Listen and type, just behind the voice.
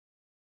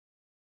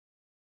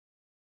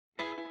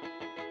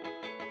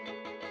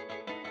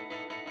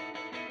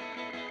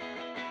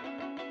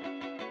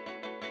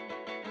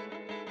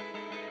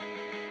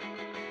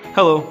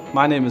Hello,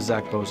 my name is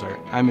Zach Bozart.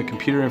 I'm a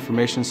computer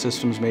information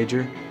systems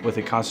major with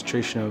a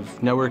concentration of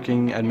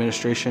networking,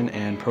 administration,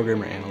 and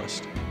programmer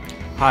analyst.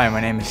 Hi,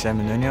 my name is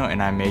Sam Nuno,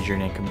 and I'm majoring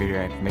in computer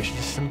information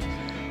systems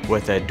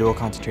with a dual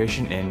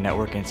concentration in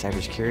network and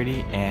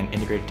cybersecurity and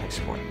integrated tech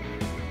support.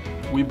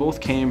 We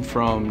both came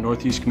from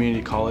Northeast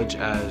Community College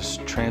as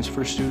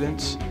transfer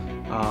students.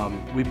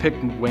 We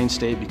picked Wayne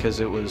State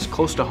because it was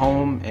close to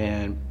home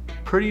and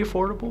pretty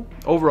affordable.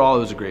 Overall, it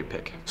was a great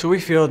pick. So we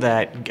feel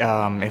that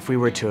if we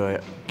were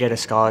to get a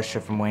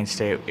scholarship from Wayne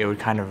State, it would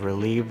kind of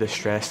relieve the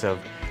stress of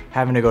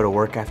having to go to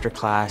work after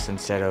class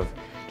instead of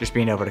just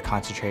being able to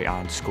concentrate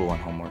on school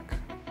and homework.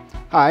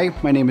 Hi,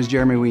 my name is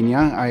Jeremy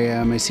Wienia. I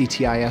am a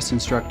CTIS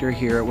instructor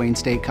here at Wayne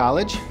State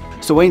College.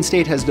 So Wayne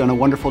State has done a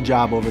wonderful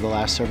job over the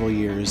last several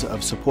years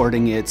of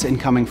supporting its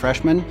incoming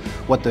freshmen.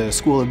 What the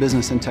School of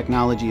Business and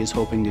Technology is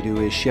hoping to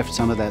do is shift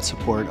some of that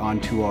support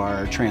onto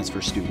our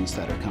transfer students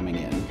that are coming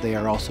in. They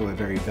are also a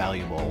very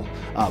valuable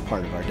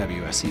part of our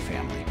WSC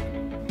family.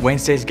 Wayne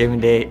State's Giving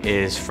Day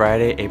is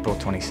Friday, April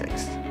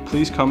 26th.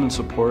 Please come and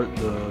support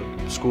the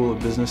School of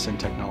Business and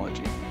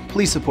Technology.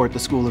 Please support the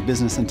School of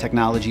Business and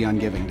Technology on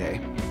Giving Day.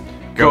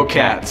 Go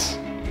Cats!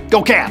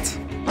 Go Cats!